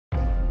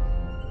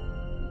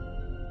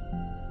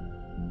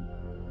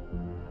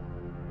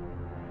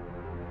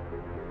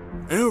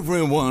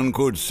Everyone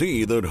could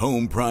see that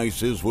home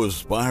prices were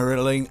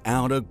spiraling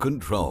out of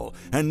control,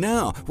 and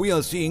now we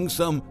are seeing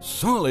some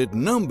solid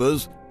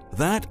numbers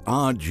that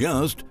are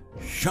just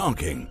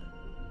shocking.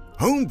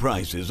 Home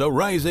prices are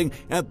rising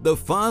at the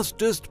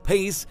fastest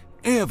pace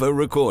ever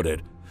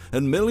recorded,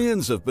 and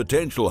millions of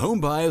potential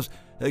home-buyers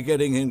are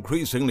getting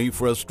increasingly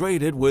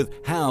frustrated with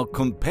how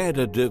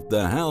competitive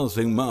the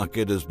housing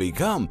market has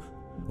become.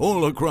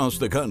 All across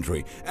the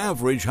country,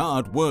 average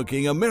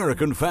hard-working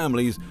American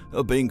families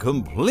are being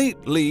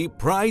completely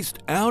priced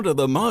out of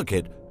the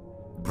market.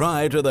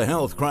 Prior to the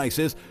health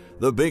crisis,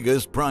 the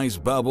biggest price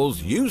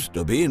bubbles used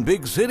to be in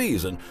big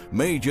cities and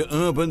major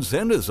urban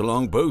centers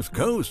along both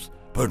coasts.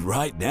 But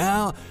right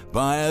now,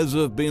 buyers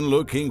have been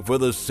looking for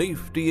the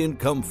safety and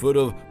comfort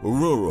of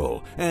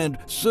rural and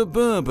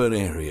suburban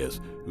areas,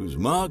 whose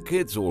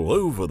markets all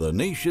over the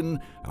nation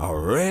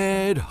are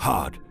red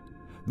hot.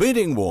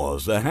 Bidding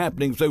wars are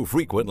happening so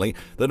frequently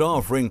that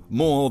offering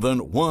more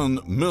than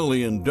 $1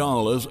 million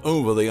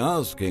over the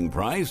asking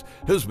price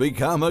has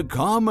become a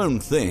common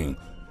thing.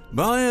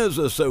 Buyers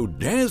are so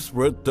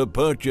desperate to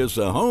purchase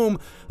a home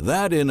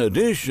that in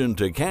addition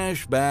to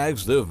cash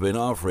bags, they've been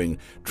offering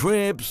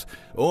trips,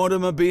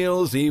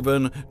 automobiles,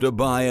 even to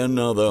buy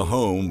another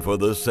home for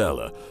the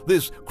seller.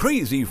 This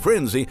crazy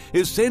frenzy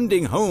is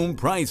sending home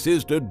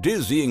prices to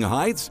dizzying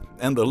heights,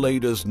 and the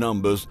latest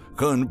numbers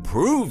can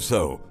prove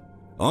so.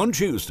 On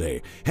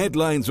Tuesday,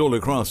 headlines all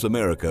across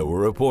America were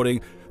reporting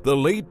the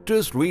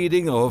latest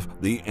reading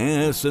of the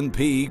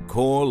S&P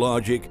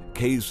CoreLogic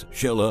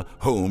Case-Shiller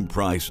home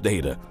price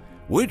data,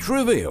 which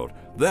revealed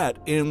that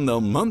in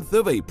the month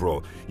of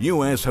April,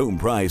 U.S. home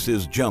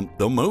prices jumped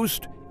the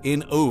most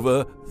in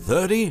over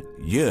 30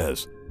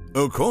 years.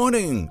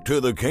 According to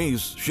the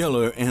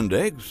Case-Shiller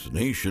Index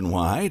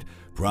nationwide,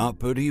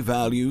 property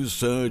values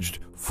surged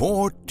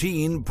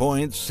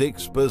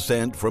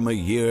 14.6% from a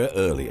year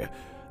earlier.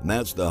 And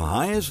that's the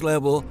highest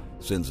level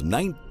since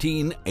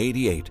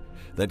 1988.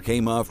 That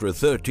came after a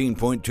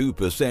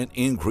 13.2%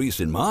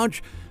 increase in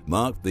March,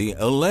 marked the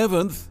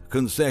 11th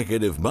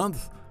consecutive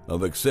month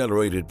of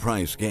accelerated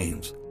price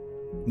gains.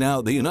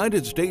 Now, the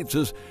United States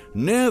has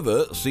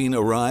never seen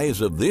a rise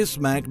of this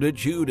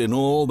magnitude in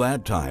all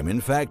that time.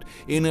 In fact,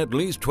 in at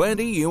least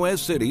 20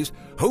 U.S. cities,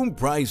 home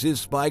prices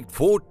spiked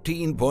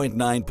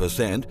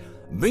 14.9%,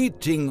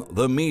 beating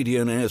the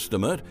median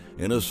estimate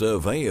in a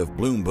survey of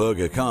Bloomberg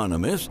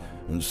economists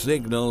and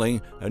signaling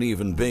an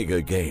even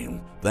bigger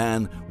gain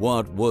than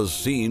what was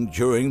seen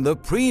during the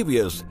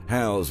previous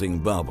housing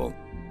bubble.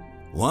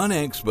 One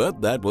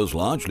expert that was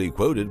largely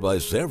quoted by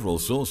several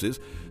sources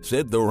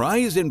said the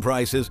rise in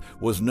prices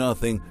was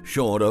nothing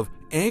short of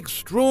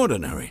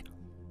extraordinary.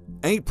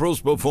 April's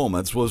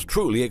performance was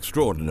truly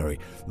extraordinary.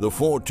 The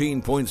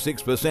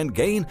 14.6%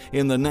 gain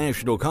in the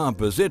national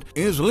composite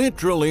is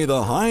literally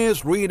the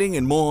highest reading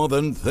in more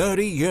than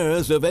 30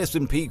 years of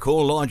S&P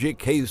CoreLogic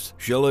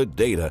Case-Shiller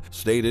data,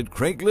 stated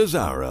Craig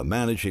Lazzara,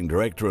 Managing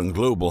Director and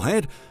Global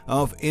Head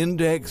of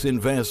Index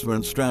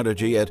Investment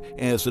Strategy at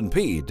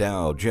S&P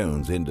Dow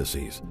Jones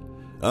Indices.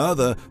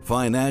 Other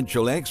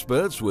financial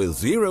experts with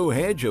Zero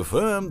Hedge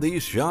affirmed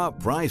these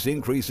sharp price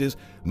increases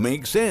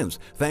make sense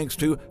thanks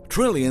to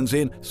trillions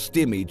in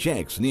stimmy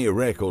checks, near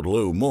record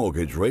low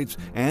mortgage rates,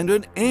 and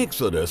an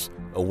exodus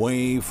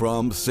away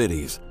from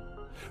cities.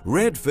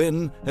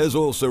 Redfin has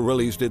also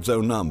released its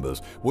own numbers,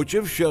 which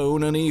have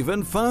shown an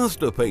even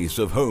faster pace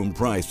of home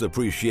price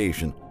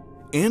appreciation.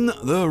 In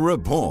the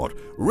report,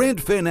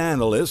 Redfin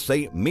analysts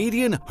say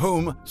median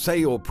home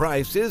sale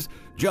prices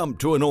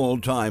jumped to an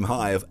all-time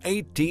high of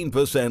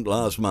 18%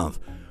 last month,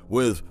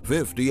 with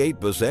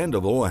 58%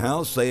 of all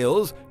house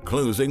sales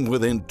closing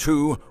within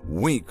 2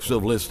 weeks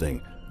of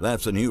listing.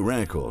 That's a new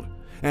record.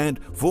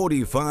 And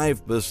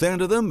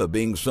 45% of them are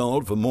being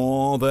sold for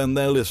more than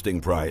their listing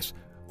price,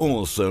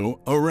 also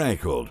a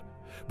record.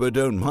 But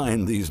don't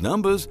mind these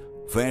numbers.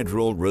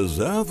 Federal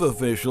Reserve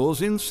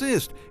officials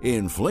insist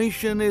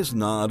inflation is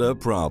not a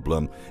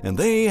problem, and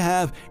they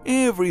have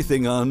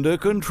everything under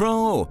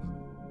control.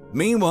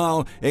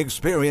 Meanwhile,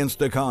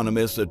 experienced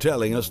economists are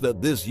telling us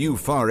that this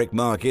euphoric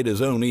market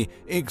is only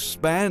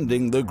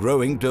expanding the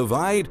growing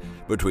divide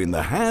between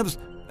the haves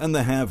and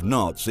the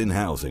have-nots in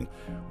housing,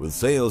 with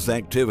sales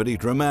activity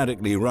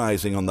dramatically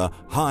rising on the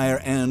higher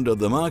end of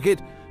the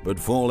market, but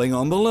falling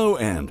on the low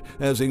end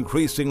as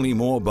increasingly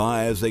more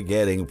buyers are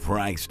getting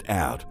priced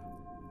out.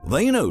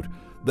 They note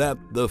that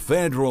the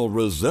Federal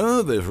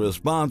Reserve is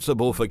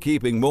responsible for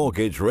keeping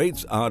mortgage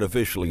rates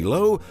artificially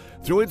low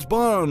through its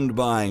bond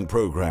buying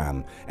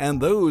program,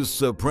 and those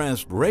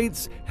suppressed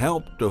rates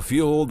helped to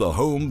fuel the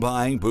home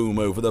buying boom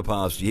over the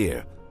past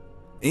year.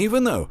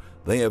 Even though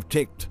they have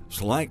ticked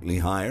slightly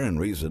higher in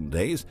recent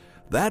days,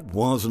 that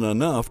wasn't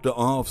enough to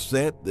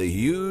offset the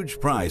huge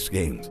price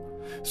gains.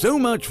 So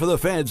much for the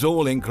Fed's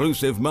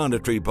all-inclusive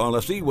monetary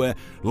policy, where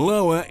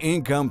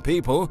lower-income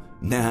people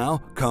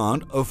now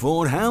can't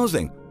afford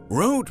housing,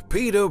 wrote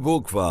Peter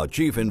Bukva,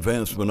 Chief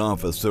Investment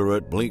Officer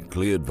at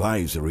Blakely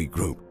Advisory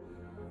Group.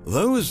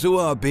 Those who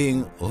are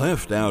being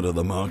left out of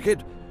the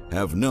market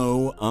have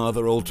no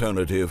other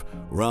alternative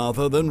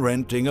rather than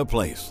renting a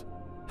place.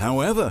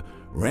 However,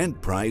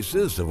 rent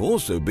prices have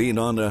also been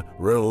on a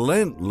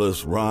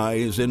relentless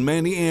rise in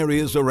many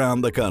areas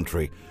around the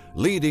country.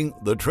 Leading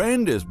the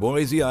trend is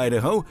Boise,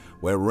 Idaho,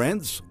 where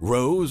rents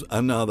rose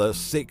another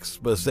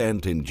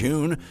 6% in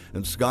June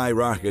and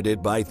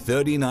skyrocketed by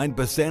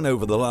 39%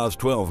 over the last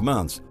 12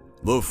 months.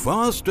 The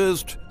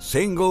fastest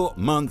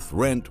single-month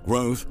rent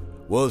growth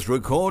was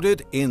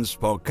recorded in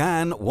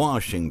Spokane,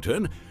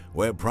 Washington,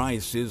 where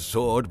prices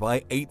soared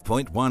by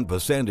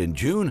 8.1% in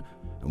June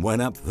and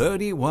went up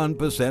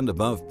 31%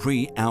 above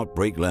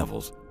pre-outbreak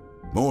levels.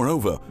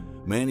 Moreover,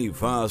 many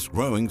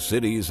fast-growing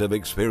cities have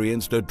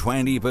experienced a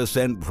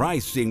 20%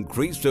 price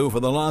increase over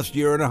the last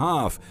year and a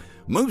half.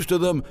 Most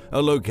of them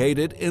are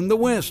located in the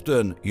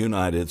western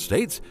United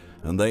States,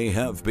 and they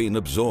have been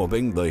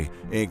absorbing the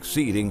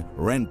exceeding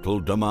rental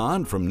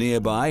demand from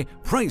nearby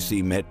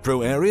pricey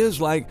metro areas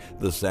like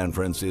the San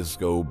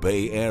Francisco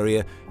Bay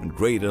Area and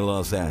Greater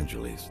Los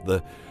Angeles.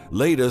 The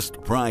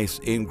latest price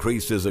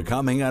increases are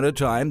coming at a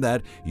time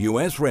that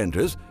U.S.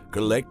 renters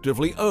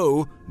collectively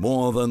owe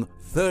more than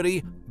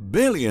 $30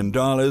 billion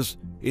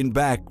in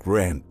back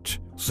rent.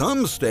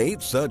 Some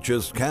states, such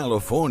as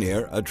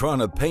California, are trying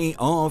to pay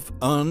off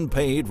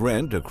unpaid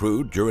rent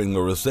accrued during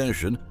the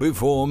recession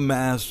before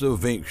mass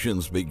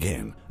evictions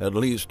begin. At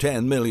least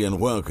 10 million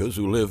workers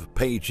who live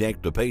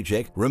paycheck to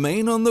paycheck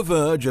remain on the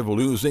verge of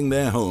losing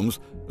their homes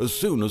as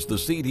soon as the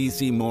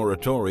CDC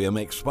moratorium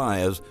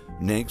expires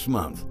next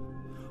month.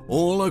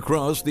 All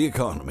across the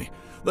economy,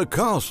 the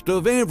cost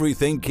of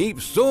everything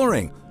keeps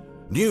soaring.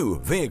 New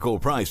vehicle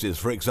prices,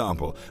 for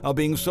example, are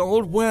being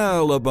sold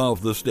well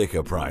above the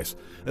sticker price.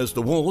 As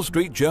the Wall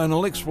Street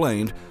Journal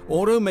explained,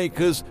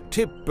 automakers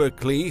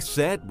typically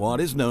set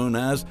what is known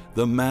as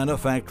the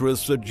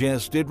manufacturer's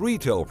suggested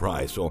retail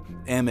price, or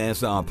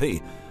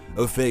MSRP,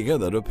 a figure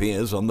that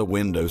appears on the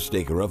window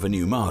sticker of a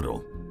new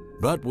model.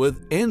 But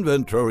with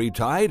inventory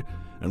tight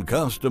and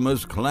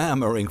customers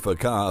clamoring for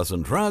cars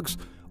and trucks,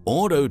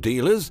 auto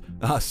dealers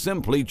are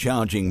simply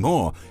charging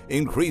more,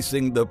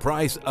 increasing the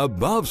price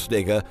above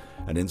sticker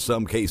and in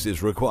some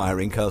cases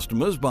requiring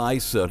customers buy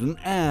certain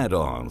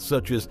add-ons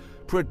such as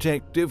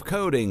protective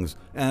coatings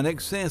and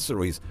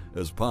accessories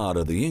as part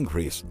of the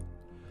increase.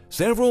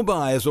 Several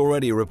buyers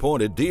already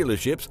reported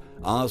dealerships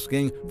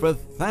asking for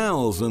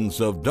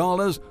thousands of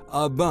dollars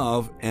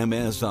above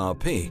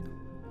MSRP.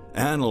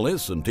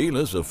 Analysts and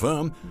dealers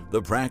affirm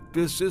the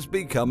practice is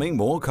becoming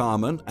more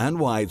common and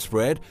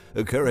widespread,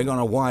 occurring on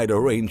a wider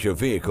range of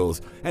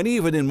vehicles, and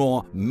even in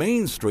more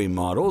mainstream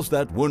models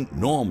that wouldn't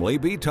normally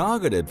be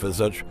targeted for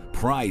such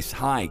price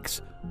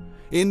hikes.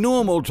 In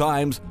normal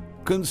times,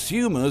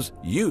 consumers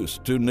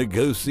used to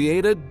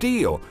negotiate a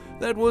deal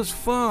that was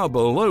far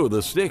below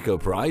the sticker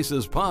price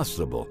as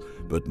possible.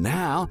 But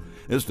now,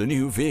 as the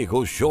new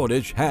vehicle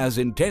shortage has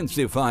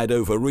intensified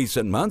over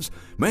recent months,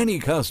 many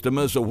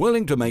customers are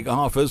willing to make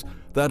offers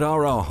that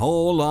are a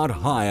whole lot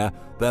higher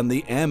than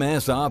the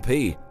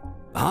MSRP.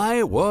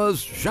 "I was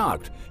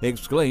shocked,"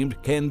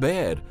 exclaimed Ken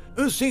Baird,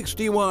 a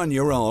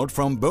 61-year-old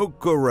from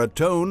Boca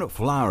Raton,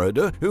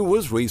 Florida, who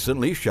was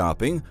recently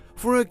shopping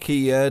for a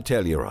Kia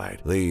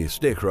Telluride. The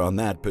sticker on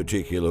that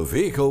particular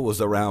vehicle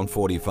was around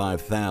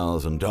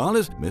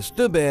 $45,000.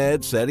 Mr.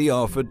 Baird said he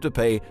offered to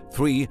pay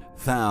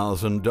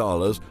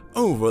 $3,000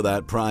 over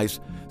that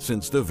price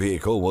since the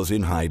vehicle was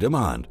in high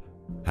demand.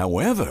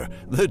 However,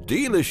 the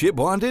dealership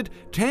wanted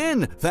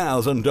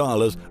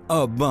 $10,000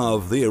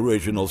 above the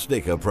original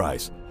sticker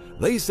price.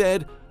 They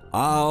said,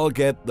 "I'll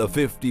get the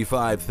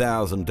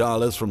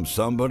 $55,000 from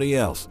somebody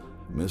else,"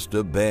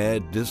 Mr.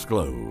 Baird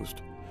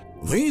disclosed.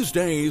 These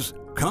days,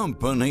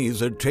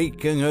 companies are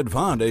taking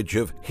advantage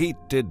of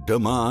heated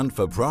demand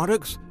for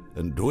products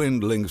and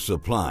dwindling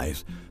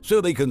supplies so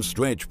they can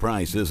stretch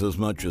prices as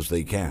much as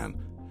they can.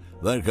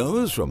 That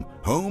goes from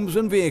homes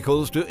and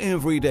vehicles to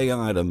everyday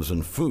items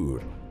and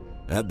food.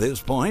 At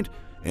this point,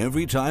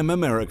 every time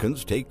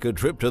Americans take a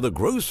trip to the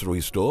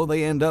grocery store,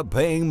 they end up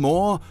paying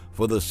more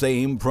for the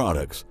same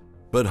products.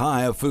 But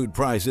higher food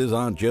prices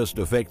aren't just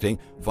affecting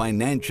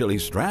financially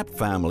strapped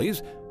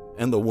families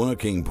and the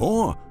working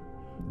poor.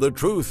 The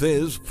truth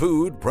is,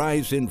 food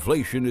price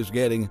inflation is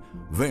getting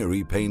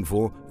very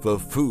painful for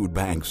food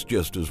banks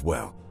just as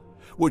well,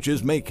 which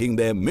is making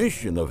their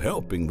mission of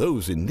helping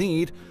those in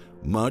need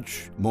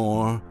much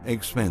more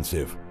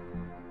expensive.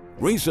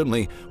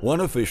 Recently,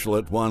 one official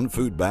at one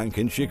food bank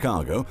in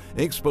Chicago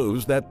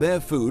exposed that their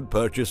food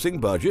purchasing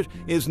budget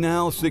is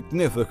now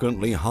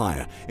significantly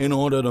higher in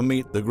order to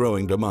meet the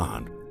growing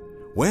demand.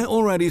 "We're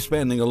already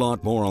spending a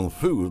lot more on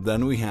food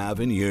than we have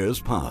in years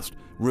past,"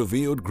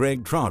 revealed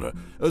Greg Trotter,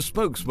 a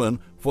spokesman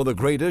for the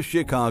Greater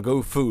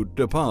Chicago Food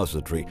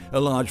Depository, a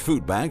large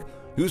food bank,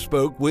 who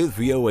spoke with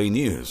VOA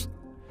News.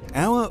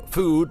 "Our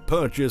food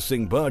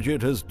purchasing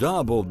budget has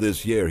doubled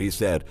this year," he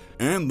said,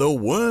 "and the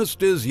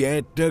worst is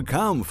yet to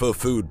come for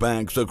food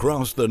banks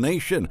across the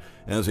nation,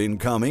 as in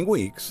coming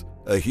weeks,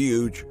 a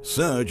huge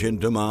surge in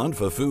demand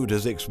for food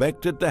is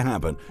expected to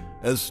happen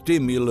as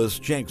stimulus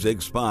checks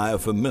expire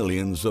for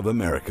millions of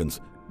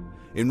Americans.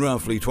 In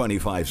roughly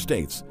 25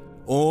 states,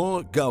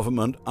 all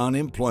government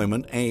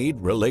unemployment aid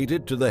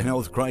related to the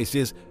health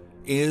crisis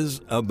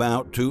is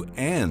about to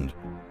end,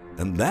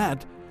 and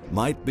that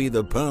might be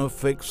the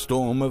perfect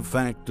storm of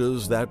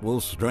factors that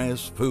will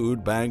stress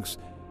food banks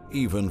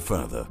even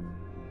further.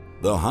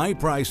 The high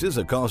prices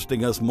are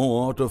costing us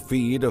more to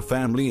feed a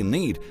family in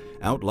need,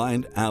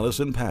 outlined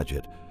Alison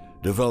Paget,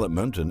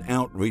 Development and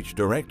Outreach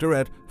Director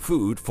at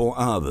Food for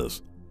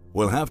Others.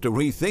 We'll have to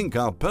rethink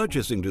our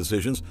purchasing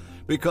decisions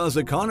because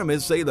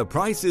economists say the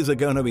prices are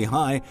going to be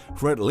high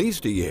for at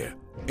least a year.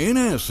 In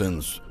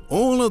essence,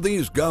 all of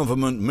these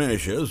government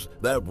measures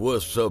that were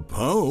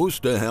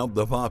supposed to help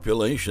the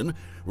population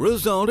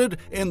resulted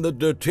in the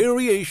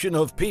deterioration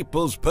of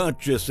people's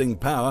purchasing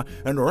power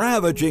and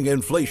ravaging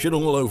inflation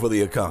all over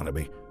the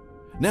economy.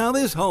 Now,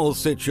 this whole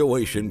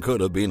situation could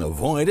have been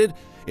avoided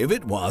if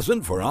it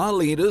wasn't for our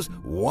leaders'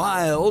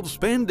 wild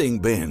spending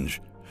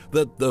binge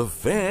that the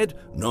Fed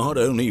not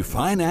only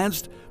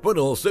financed but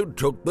also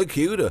took the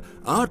cue to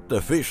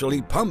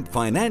artificially pump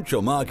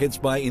financial markets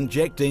by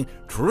injecting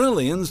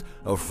trillions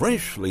of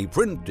freshly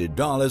printed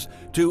dollars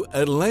to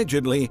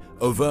allegedly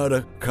avert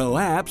a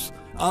collapse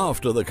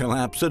after the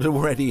collapse had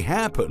already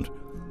happened.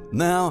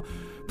 Now,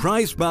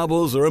 price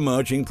bubbles are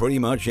emerging pretty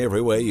much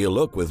everywhere you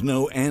look with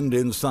no end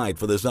in sight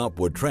for this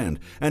upward trend,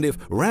 and if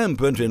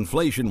rampant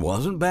inflation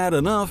wasn't bad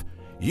enough,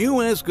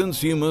 U.S.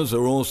 consumers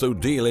are also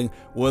dealing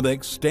with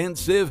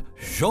extensive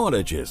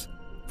shortages.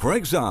 For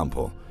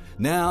example,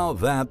 now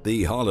that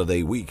the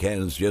holiday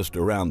weekend's just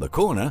around the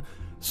corner,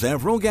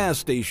 several gas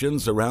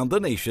stations around the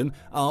nation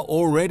are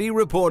already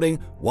reporting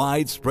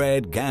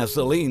widespread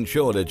gasoline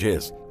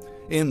shortages.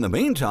 In the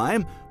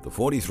meantime, the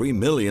 43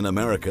 million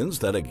Americans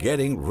that are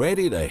getting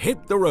ready to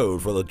hit the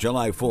road for the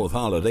July 4th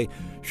holiday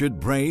should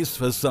brace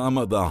for some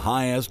of the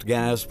highest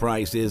gas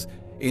prices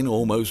in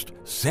almost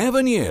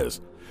 7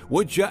 years,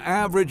 which are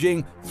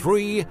averaging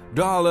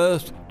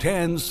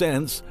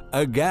 $3.10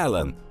 a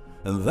gallon.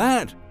 And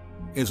that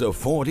is a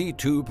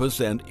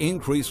 42%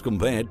 increase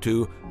compared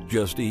to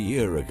just a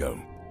year ago.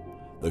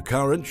 The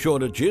current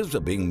shortages are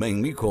being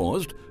mainly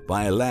caused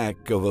by a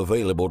lack of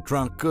available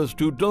truckers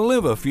to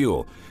deliver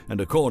fuel,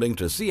 and according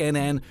to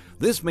CNN,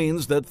 this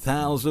means that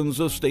thousands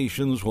of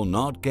stations will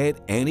not get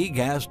any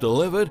gas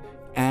delivered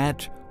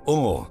at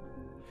all.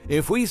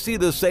 If we see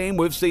the same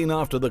we've seen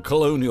after the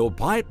Colonial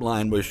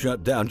Pipeline was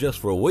shut down just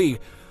for a week,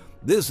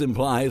 this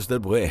implies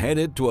that we're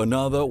headed to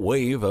another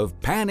wave of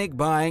panic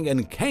buying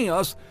and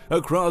chaos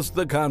across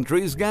the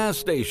country's gas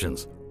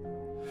stations.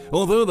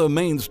 Although the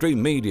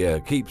mainstream media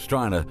keeps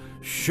trying to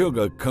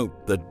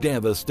sugarcoat the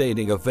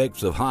devastating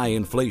effects of high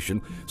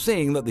inflation,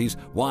 saying that these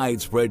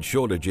widespread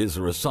shortages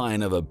are a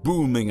sign of a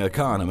booming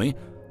economy,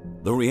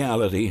 the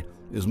reality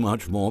is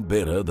much more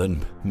bitter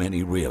than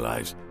many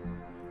realize.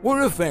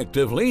 We're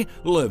effectively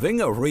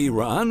living a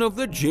rerun of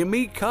the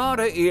Jimmy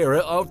Carter era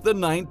of the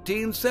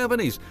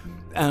 1970s,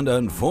 and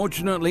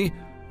unfortunately,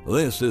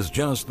 this is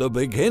just the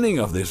beginning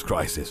of this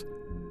crisis.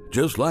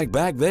 Just like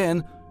back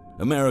then,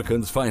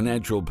 Americans'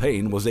 financial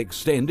pain was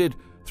extended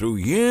through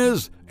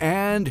years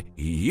and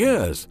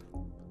years.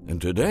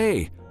 And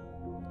today,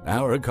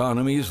 our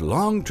economy's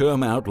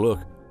long-term outlook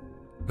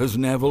has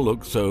never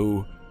looked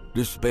so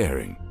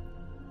despairing.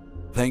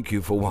 Thank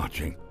you for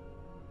watching.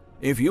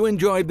 If you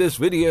enjoyed this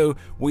video,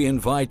 we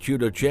invite you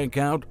to check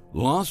out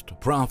Lost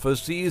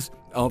Prophecies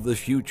of the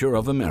Future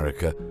of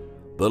America,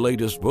 the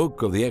latest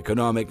book of the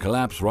economic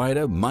collapse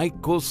writer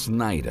Michael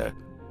Snyder.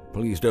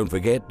 Please don't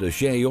forget to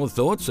share your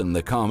thoughts in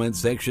the comment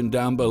section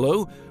down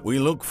below. We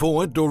look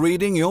forward to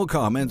reading your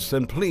comments,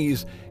 and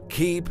please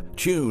keep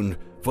tuned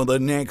for the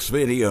next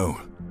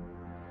video.